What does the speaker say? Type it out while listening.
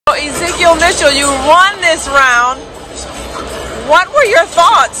Ezekiel Mitchell, you won this round. What were your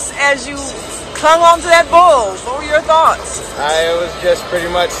thoughts as you clung on to that bull? What were your thoughts? It was just pretty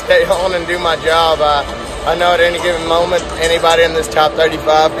much stay on and do my job. I know at any given moment, anybody in this top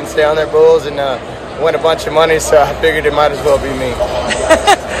 35 can stay on their bulls and win a bunch of money, so I figured it might as well be me.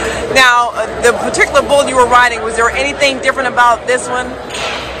 Now, the particular bull you were riding, was there anything different about this one?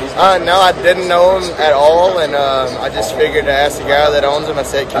 No, I didn't know him at all, and I just figured to ask the guy that owns him. I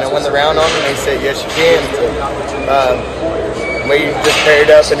said, "Can I win the round on him?" And he said, "Yes, you can." So, we just paired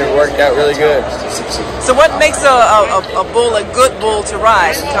up, and it worked out really good. So, what makes a bull a good bull to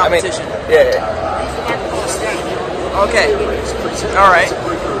ride in competition? Okay. All right.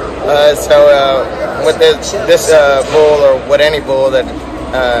 With this bull, or with any bull that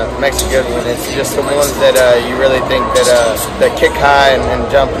makes a good one, it's just the ones that you really think that kick high and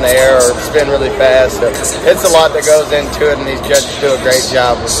jump in the air or spin really fast. So it's a lot that goes into it, and these judges do a great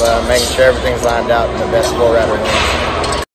job of making sure everything's lined out and the best bull rider wins.